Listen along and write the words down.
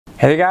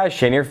Hey there guys,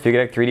 Shane here,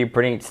 Fugatech 3D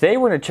Printing. Today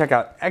we're going to check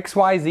out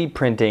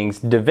XYZPrinting's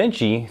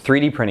DaVinci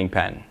 3D printing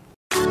pen.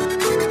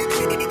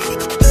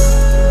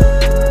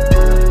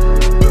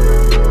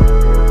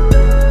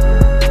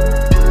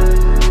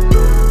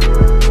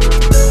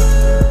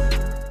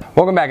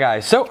 Welcome back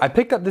guys. So I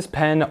picked up this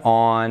pen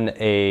on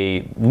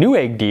a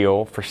Newegg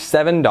deal for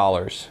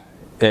 $7.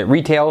 It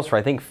retails for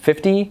I think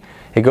 $50.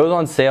 It goes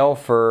on sale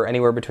for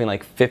anywhere between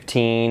like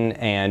 $15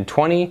 and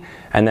 $20,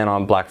 and then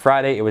on Black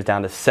Friday it was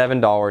down to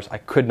 $7. I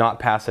could not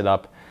pass it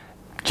up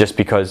just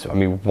because, I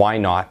mean, why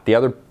not? The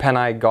other pen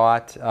I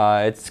got,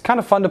 it's kind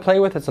of fun to play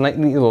with. It's a nice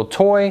little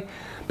toy,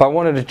 but I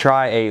wanted to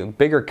try a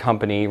bigger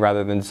company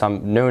rather than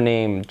some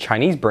no-name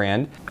Chinese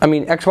brand. I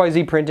mean,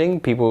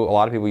 XYZPrinting, a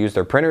lot of people use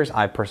their printers.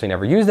 I personally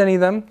never used any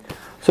of them,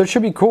 so it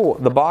should be cool.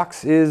 The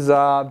box is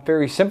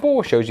very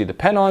simple. It shows you the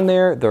pen on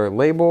there, their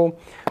label.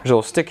 There's a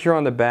little stick here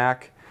on the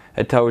back.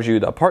 It tells you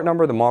the part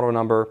number, the model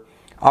number.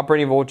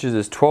 Operating voltage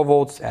is 12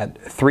 volts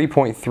at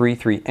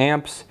 3.33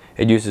 amps.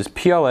 It uses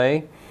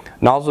PLA.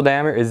 Nozzle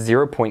diameter is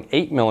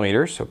 0.8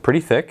 millimeters, so pretty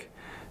thick.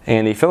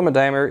 And the filament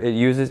diameter it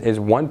uses is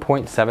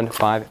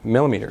 1.75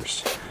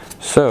 millimeters.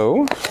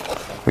 So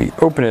we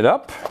open it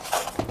up,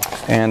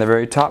 and at the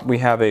very top we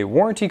have a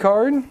warranty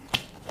card.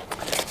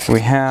 We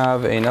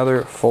have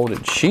another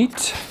folded sheet.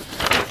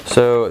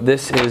 So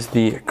this is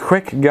the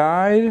quick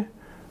guide,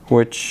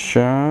 which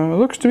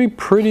looks to be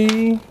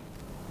pretty.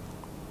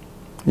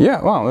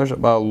 Yeah, wow, there's a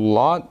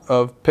lot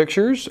of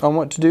pictures on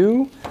what to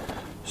do.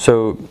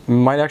 So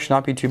might actually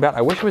not be too bad.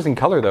 I wish it was in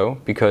color though,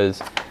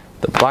 because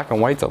the black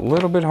and white's a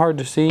little bit hard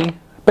to see.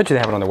 Bet you they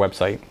have it on their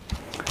website.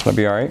 That'll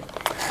be all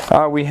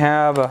right. We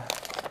have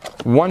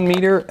 1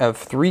 meter of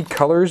 3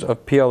 colors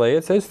of PLA,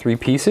 it says, 3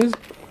 pieces,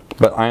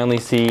 but I only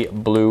see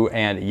blue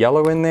and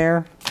yellow in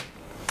there.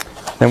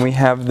 Then we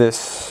have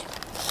this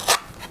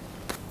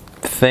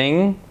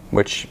thing,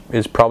 which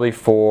is probably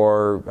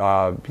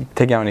for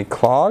taking out any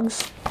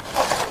clogs.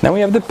 Then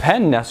we have the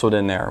pen nestled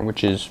in there,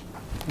 which is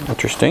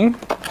interesting.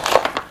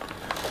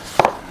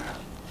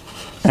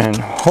 And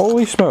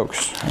holy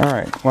smokes. All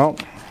right, well,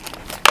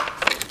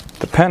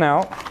 the pen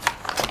out,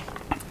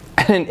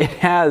 and it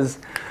has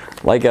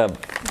like a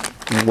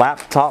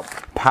laptop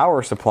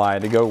power supply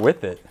to go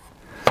with it,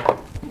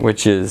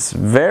 which is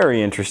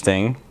very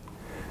interesting.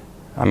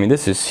 I mean,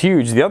 this is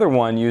huge. The other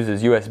one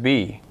uses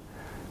USB,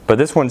 but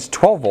this one's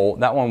 12 volt.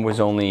 That one was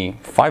only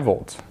 5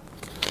 volts.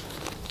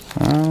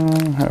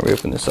 How do we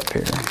open this up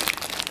here?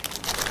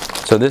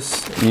 So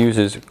this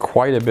uses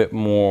quite a bit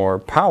more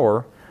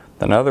power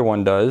than the other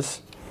one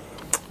does.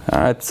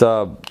 It's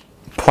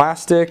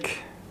plastic.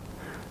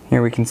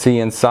 Here we can see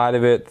inside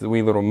of it the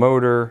wee little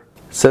motor.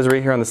 It says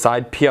right here on the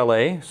side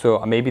PLA, so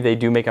maybe they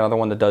do make another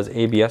one that does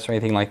ABS or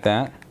anything like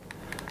that.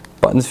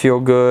 Buttons feel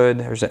good.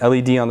 There's an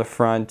LED on the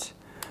front.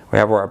 We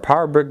have where our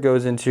power brick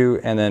goes into,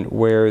 and then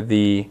where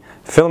the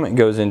filament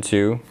goes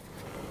into.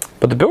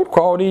 But the build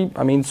quality,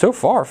 I mean, so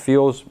far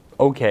feels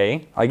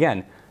okay.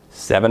 Again,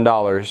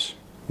 $7.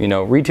 You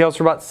know, retails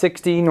for about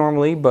 $60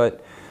 normally,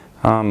 but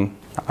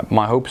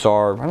my hopes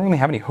are, I don't really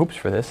have any hopes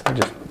for this.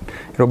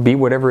 It'll be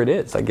whatever it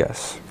is, I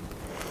guess.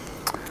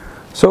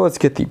 So let's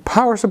get the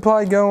power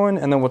supply going,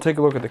 and then we'll take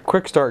a look at the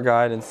quick start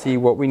guide and see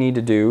what we need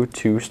to do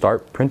to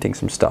start printing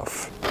some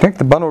stuff. Connect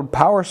the bundled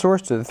power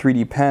source to the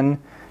 3D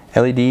pen.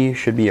 LED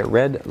should be a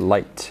red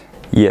light.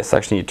 Yes, I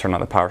actually need to turn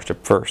on the power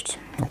strip first.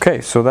 Okay,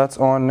 so that's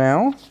on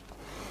now.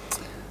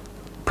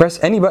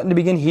 Press any button to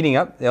begin heating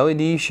up. The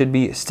LED should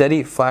be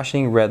steady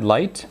flashing red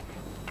light.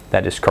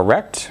 That is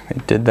correct.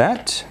 It did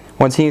that.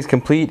 Once heating is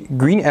complete,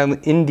 green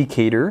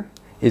indicator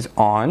is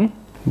on.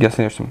 I'm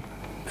guessing there's some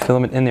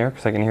filament in there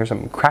because I can hear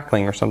some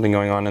crackling or something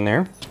going on in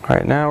there. All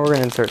right, now we're going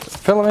to insert the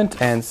filament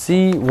and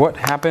see what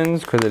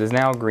happens because it is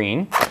now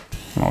green.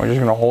 We're just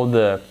going to hold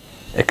the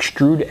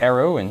extrude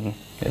arrow and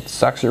it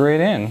sucks it right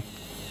in.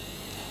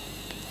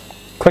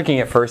 Clicking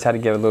it first had to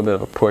give it a little bit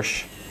of a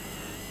push,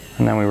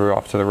 and then we were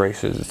off to the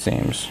races, it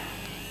seems.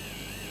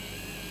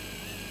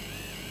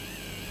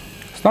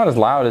 It's not as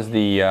loud as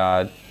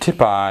the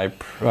tip-eye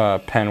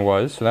pen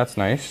was, so that's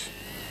nice.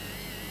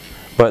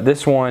 But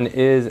this one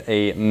is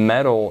a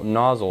metal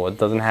nozzle. It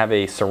doesn't have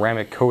a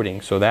ceramic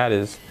coating, so that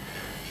is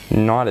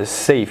not as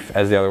safe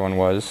as the other one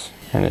was.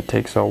 And it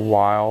takes a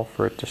while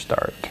for it to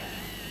start.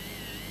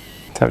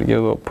 Let's have to give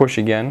it a little push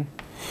again.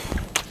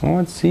 Well,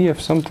 let's see if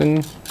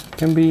something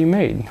can be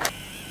made.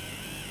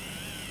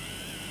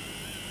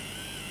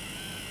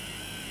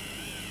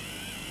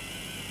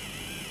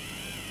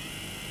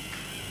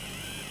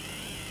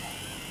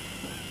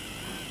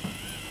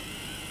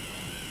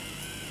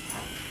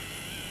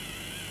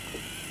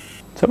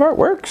 So far it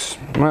works.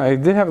 I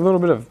did have a little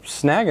bit of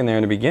snag in there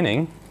in the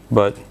beginning,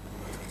 but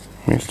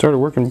it started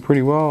working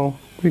pretty well,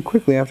 pretty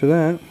quickly after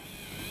that.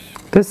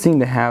 It does seem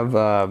to have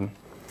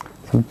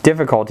some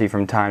difficulty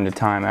from time to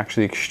time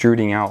actually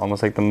extruding out,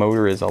 almost like the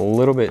motor is a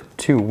little bit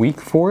too weak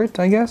for it,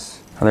 I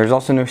guess. And there's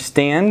also no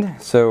stand,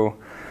 so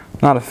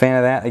not a fan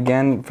of that.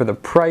 Again, for the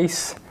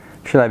price,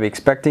 should I be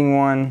expecting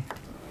one?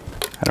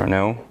 I don't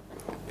know.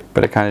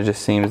 But it kind of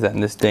just seems that in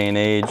this day and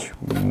age,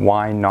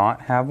 why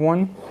not have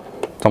one?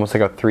 It's almost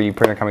like a 3D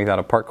printer coming without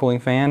a part cooling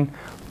fan.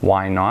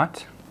 Why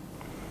not?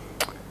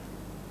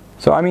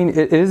 So I mean,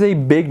 it is a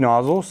big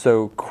nozzle,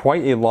 so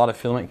quite a lot of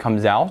filament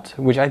comes out,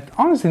 which I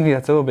honestly think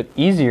that's a little bit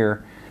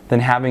easier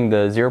than having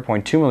the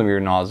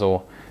 0.2mm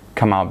nozzle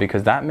come out,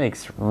 because that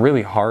makes it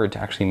really hard to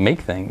actually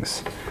make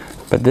things.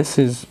 But this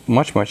is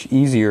much, much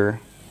easier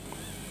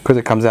because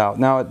it comes out.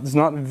 Now, it's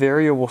not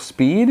variable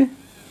speed,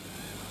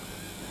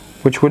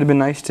 which would have been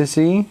nice to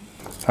see.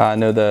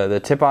 No,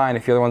 the tip eye and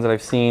a few other ones that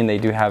I've seen, they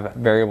do have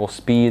variable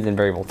speeds and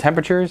variable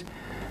temperatures.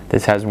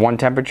 This has one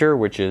temperature,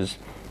 which is,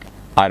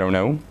 I don't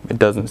know, it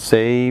doesn't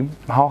say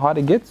how hot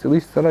it gets, at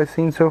least that I've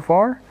seen so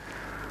far.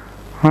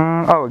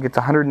 Oh, it gets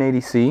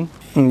 180°C,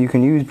 and you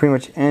can use pretty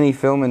much any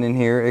filament in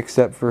here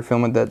except for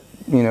filament that,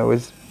 you know,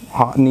 is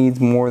hot, needs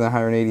more than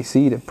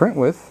 180°C to print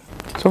with.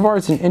 So far,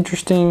 it's an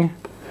interesting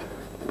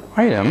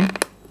item.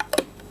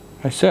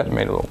 I said I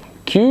made a little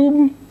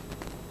cube,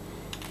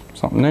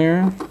 something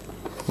there,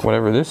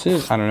 whatever this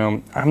is, I don't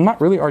know. I'm not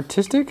really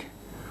artistic,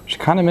 which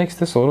kind of makes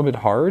this a little bit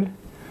hard.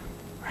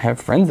 I have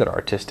friends that are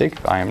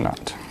artistic, but I am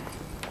not.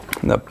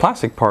 The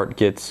plastic part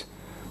gets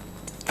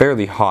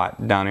fairly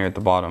hot down here at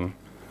the bottom,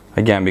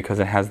 again because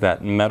it has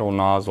that metal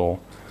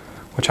nozzle,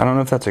 which I don't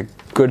know if that's a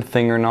good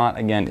thing or not.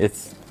 Again,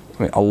 it's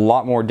a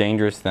lot more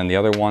dangerous than the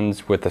other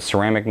ones with the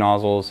ceramic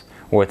nozzles.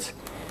 Well, it's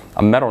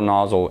a metal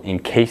nozzle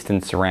encased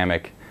in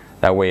ceramic.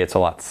 That way it's a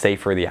lot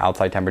safer. The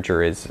outside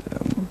temperature is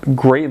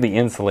greatly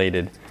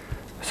insulated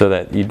so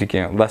that you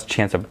get less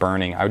chance of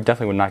burning. I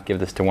definitely would not give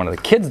this to one of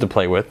the kids to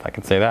play with, I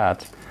can say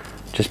that,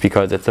 just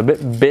because it's a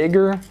bit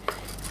bigger.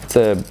 It's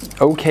a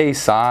okay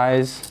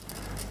size,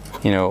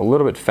 you know, a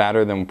little bit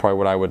fatter than probably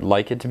what I would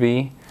like it to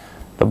be.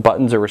 The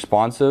buttons are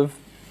responsive.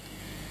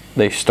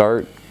 They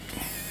start.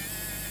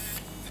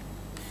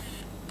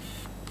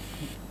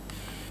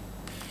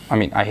 I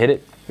mean, I hit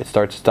it, it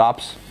starts,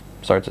 stops,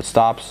 starts, it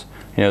stops.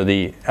 You know,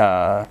 the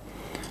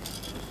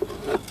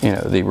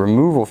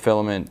removal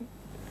filament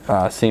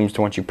seems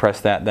to, once you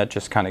press that, that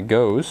just kind of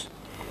goes.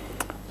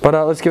 But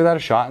let's give that a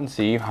shot and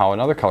see how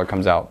another color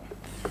comes out.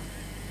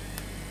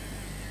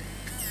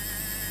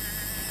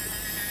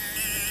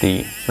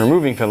 The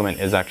removing filament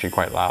is actually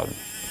quite loud,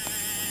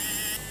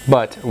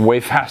 but way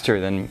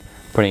faster than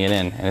putting it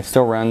in, and it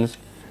still runs.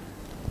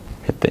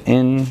 Hit the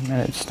in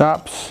and it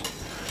stops.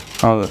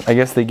 Oh, I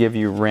guess they give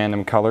you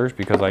random colors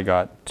because I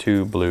got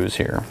two blues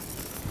here.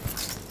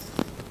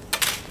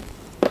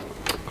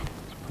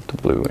 Put the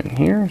blue in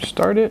here,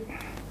 start it,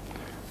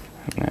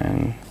 and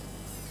then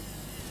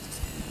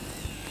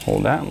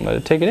hold that and let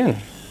it take it in.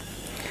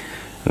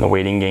 And the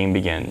waiting game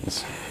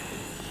begins.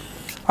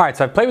 Alright,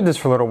 so I've played with this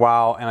for a little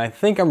while and I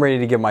think I'm ready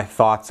to give my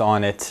thoughts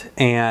on it,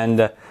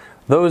 and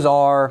those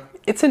are,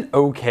 it's an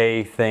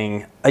okay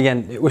thing.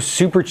 Again, it was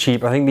super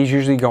cheap. I think these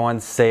usually go on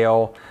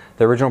sale.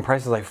 The original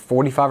price is like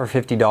 $45 or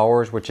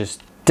 $50, which is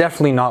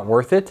definitely not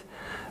worth it.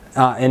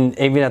 And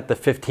even at the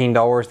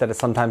 $15 that it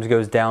sometimes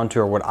goes down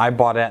to, or what I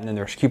bought it at, and then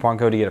there's a coupon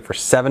code to get it for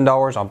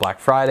 $7 on Black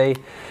Friday.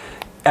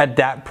 At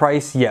that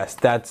price, yes,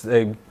 that's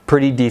a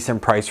pretty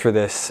decent price for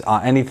this.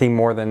 Anything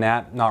more than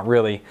that, not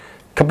really.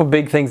 A couple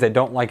big things I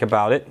don't like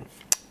about it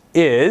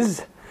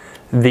is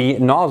the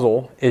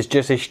nozzle is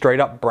just a straight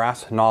up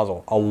brass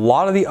nozzle. A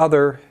lot of the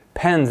other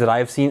pens that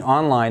I've seen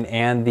online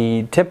and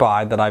the tip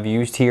eye that I've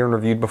used here and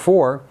reviewed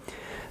before,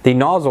 the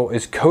nozzle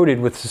is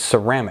coated with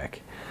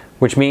ceramic,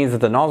 which means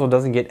that the nozzle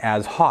doesn't get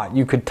as hot.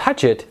 You could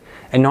touch it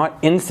and not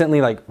instantly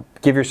like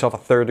give yourself a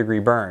 3rd degree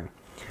burn.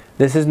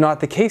 This is not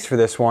the case for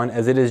this one,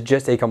 as it is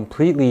just a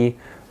completely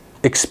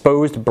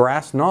exposed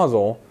brass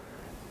nozzle,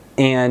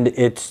 and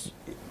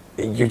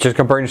you're just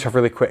gonna burn yourself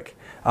really quick.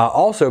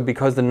 Also,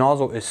 because the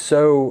nozzle is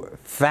so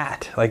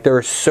fat, like there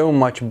is so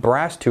much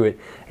brass to it,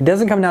 it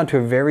doesn't come down to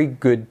a very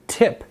good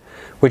tip,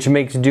 which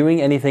makes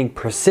doing anything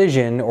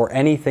precision or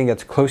anything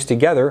that's close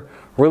together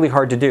really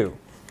hard to do.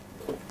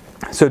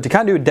 So to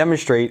kind of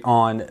demonstrate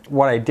on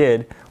what I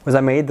did was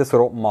I made this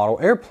little model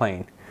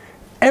airplane.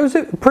 And it was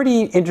a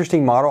pretty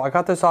interesting model. I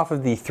got this off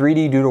of the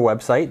 3D Doodle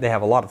website. They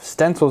have a lot of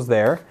stencils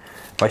there.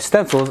 By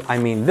stencils, I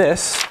mean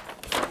this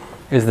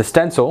is the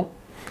stencil.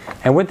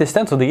 And with the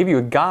stencil, they give you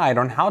a guide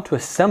on how to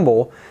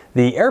assemble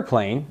the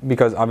airplane,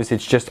 because obviously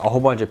it's just a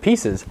whole bunch of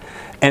pieces.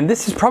 And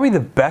this is probably the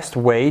best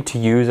way to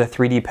use a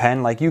 3D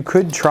pen. Like, you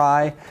could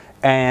try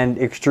and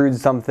extrude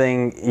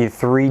something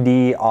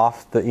 3D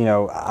off the,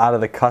 out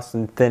of the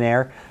custom thin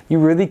air. You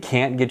really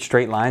can't get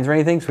straight lines or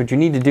anything. So what you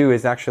need to do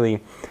is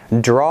actually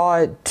draw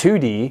it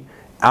 2D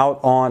out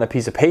on a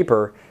piece of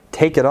paper,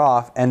 take it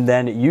off, and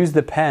then use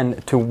the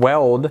pen to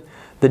weld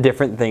the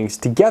different things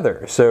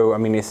together. So, I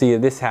mean, you see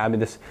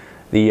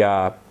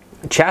the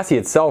chassis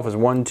itself is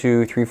 1,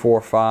 2, 3,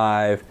 4,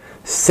 5,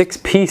 6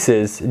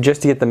 pieces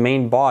just to get the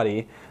main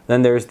body.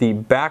 Then there's the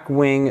back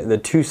wing, the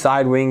 2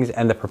 side wings,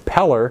 and the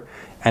propeller,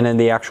 and then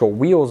the actual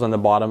wheels on the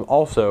bottom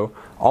also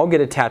all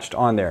get attached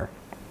on there.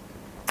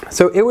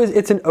 So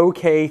it's an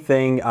okay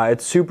thing.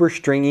 It's super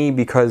stringy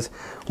because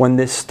when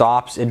this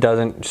stops, it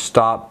doesn't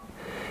stop.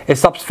 It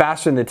stops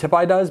faster than the tip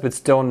eye does, but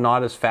still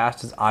not as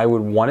fast as I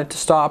would want it to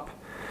stop.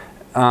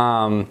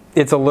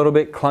 It's a little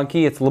bit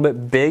clunky. It's a little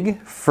bit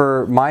big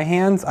for my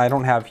hands. I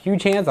don't have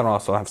huge hands. I don't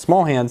also have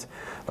small hands.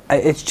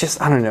 It's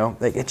just, I don't know,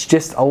 like it's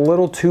just a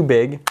little too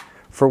big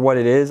for what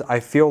it is. I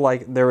feel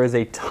like there is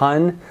a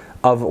ton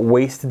of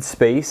wasted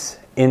space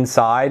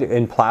inside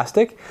in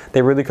plastic.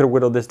 They really could have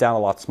whittled this down a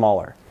lot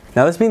smaller.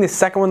 Now, this being the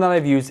second one that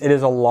I've used, it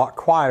is a lot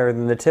quieter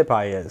than the tip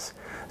eye is.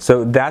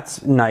 So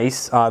that's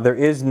nice. There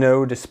is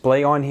no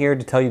display on here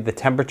to tell you the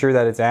temperature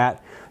that it's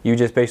at. You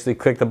just basically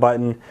click the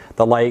button.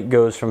 The light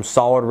goes from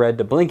solid red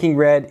to blinking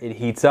red. It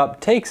heats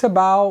up, takes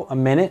about a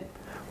minute,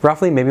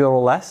 roughly, maybe a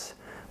little less,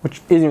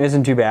 which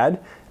isn't too bad.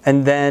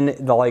 And then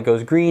the light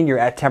goes green, you're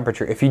at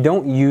temperature. If you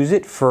don't use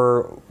it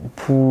for,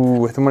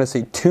 I'm gonna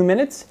say 2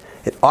 minutes,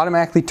 it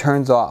automatically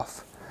turns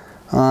off.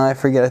 I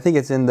forget, I think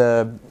it's in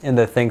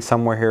the thing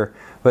somewhere here.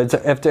 But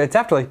it's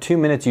after like 2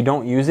 minutes you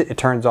don't use it, it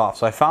turns off.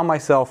 So I found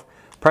myself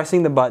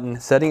pressing the button,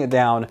 setting it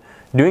down,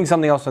 doing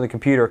something else on the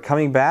computer,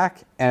 coming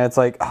back, and it's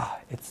like,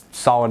 it's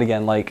solid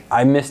again. Like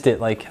I missed it,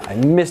 like I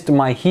missed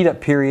my heat up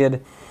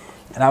period,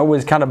 and I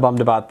was kind of bummed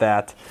about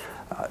that.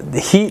 The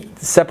heat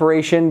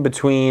separation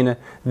between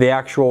the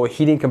actual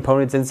heating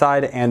components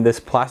inside and this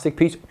plastic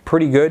piece,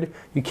 pretty good.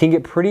 You can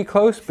get pretty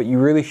close, but you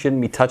really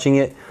shouldn't be touching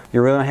it.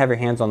 You really want to have your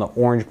hands on the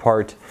orange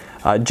part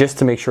just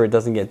to make sure it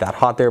doesn't get that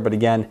hot there. But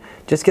again,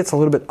 just gets a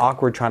little bit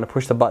awkward trying to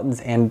push the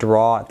buttons and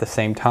draw at the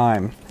same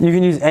time. You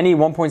can use any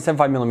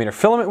 1.75mm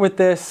filament with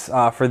this.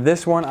 For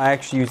this one, I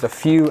actually used a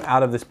few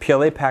out of this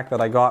PLA pack that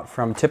I got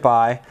from Tip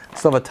Eye.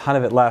 Still have a ton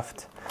of it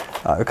left.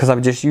 Because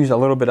I've just used a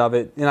little bit of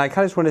it, and I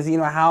kind of just wanted to see,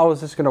 how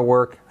is this going to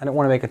work? I don't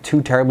want to make a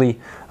too terribly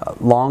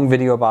long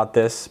video about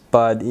this,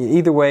 but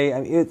either way,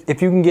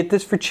 if you can get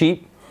this for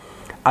cheap,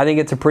 I think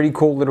it's a pretty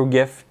cool little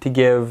gift to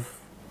give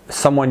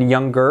someone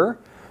younger,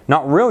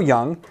 not real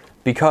young,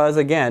 because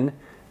again,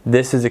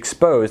 this is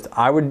exposed.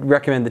 I would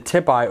recommend the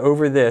Tip Eye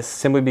over this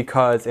simply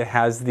because it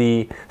has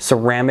the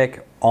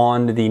ceramic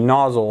on the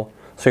nozzle,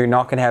 so you're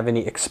not going to have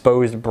any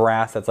exposed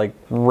brass that's like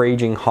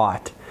raging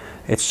hot.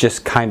 It's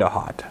just kind of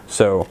hot.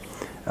 So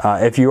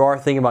if you are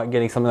thinking about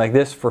getting something like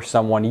this for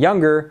someone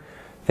younger,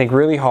 think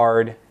really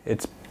hard.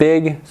 It's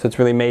big, so it's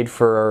really made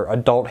for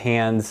adult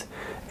hands,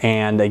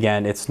 and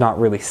again, it's not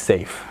really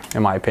safe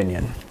in my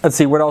opinion. Let's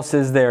see what else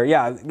is there.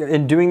 Yeah,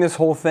 in doing this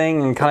whole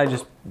thing and kind of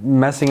just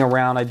messing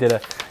around, I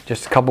did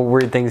just a couple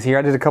weird things here.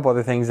 I did a couple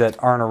other things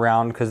that aren't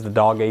around because the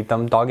dog ate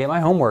them. Dog ate my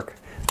homework.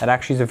 That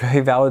actually is a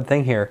very valid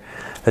thing here.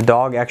 The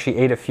dog actually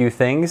ate a few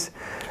things.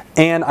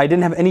 And I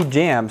didn't have any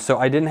jam, so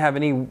I didn't have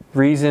any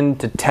reason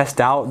to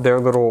test out their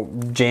little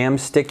jam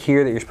stick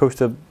here that you're supposed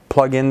to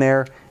plug in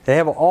there. They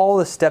have all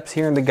the steps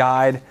here in the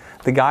guide.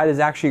 The guide is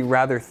actually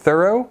rather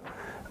thorough.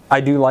 I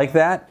do like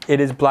that.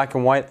 It is black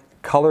and white.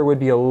 Color would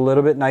be a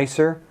little bit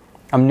nicer.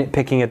 I'm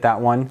nitpicking at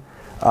that one.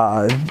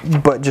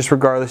 But just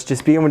regardless,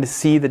 just being able to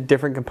see the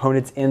different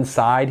components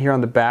inside here on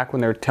the back when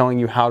they're telling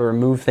you how to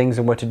remove things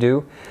and what to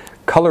do,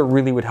 color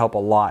really would help a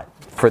lot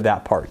for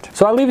that part.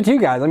 So I'll leave it to you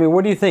guys.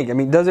 What do you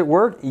think? Does it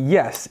work?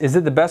 Yes. Is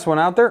it the best one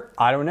out there?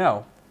 I don't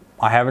know.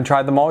 I haven't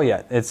tried them all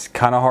yet. It's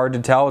kind of hard to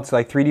tell. It's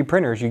like 3D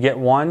printers. You get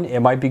one,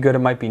 it might be good, it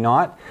might be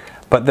not,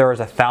 but there's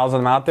 1,000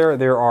 of them out there.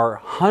 There are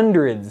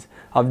hundreds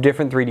of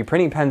different 3D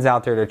printing pens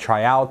out there to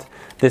try out.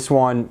 This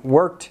one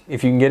worked.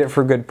 If you can get it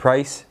for a good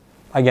price,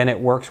 again, it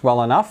works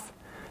well enough.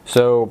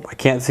 So I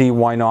can't see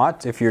why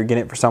not if you're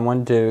getting it for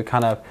someone to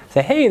kind of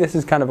say, hey, this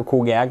is kind of a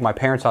cool gag. My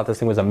parents thought this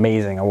thing was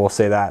amazing. I will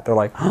say that. They're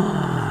like,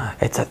 oh,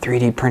 it's a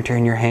 3D printer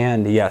in your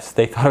hand. Yes,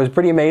 they thought it was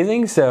pretty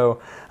amazing.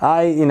 So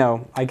I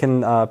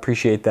can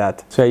appreciate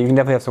that. So you can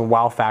definitely have some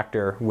wow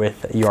factor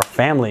with your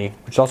family,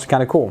 which is also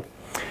kind of cool.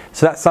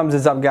 So that sums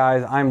this up,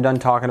 guys. I'm done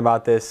talking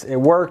about this. It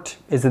worked.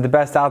 Is it the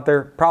best out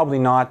there? Probably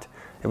not.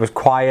 It was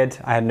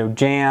quiet. I had no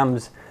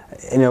jams.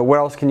 What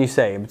else can you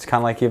say? It's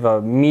kind of like you have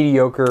a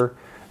mediocre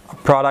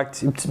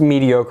product. It's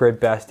mediocre at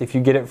best. If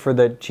you get it for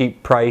the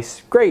cheap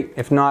price, great.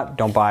 If not,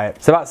 don't buy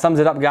it. So that sums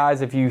it up,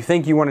 guys. If you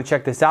think you want to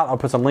check this out, I'll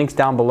put some links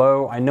down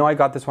below. I know I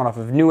got this one off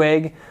of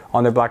Newegg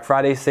on their Black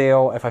Friday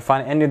sale. If I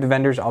find any of the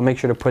vendors, I'll make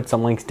sure to put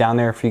some links down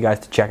there for you guys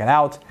to check it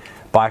out.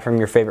 Buy from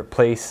your favorite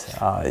place,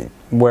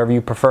 wherever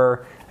you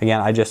prefer. Again,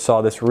 I just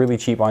saw this really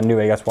cheap on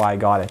Newegg. That's why I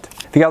got it.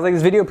 If you guys like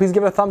this video, please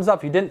give it a thumbs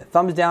up. If you didn't,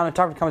 thumbs down, and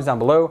talk in the comments down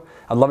below.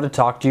 I'd love to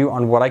talk to you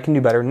on what I can do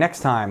better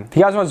next time. If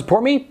you guys want to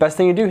support me, best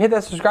thing to do, hit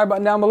that subscribe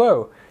button down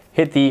below.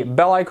 Hit the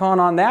bell icon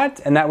on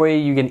that, and that way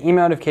you get an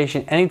email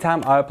notification anytime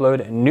I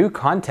upload new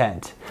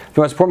content. If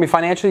you want to support me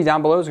financially,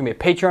 down below is going to be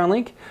a Patreon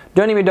link.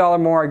 Donate me $1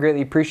 more, I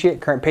greatly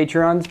appreciate current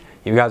Patreons.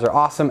 You guys are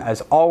awesome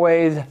as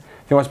always. If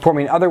you want to support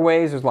me in other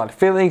ways, there's a lot of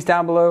affiliate links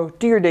down below.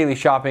 Do your daily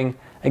shopping.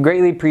 I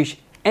greatly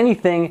appreciate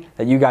anything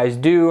that you guys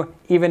do,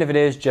 even if it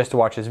is just to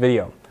watch this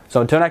video.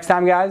 So until next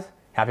time, guys,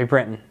 happy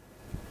printing.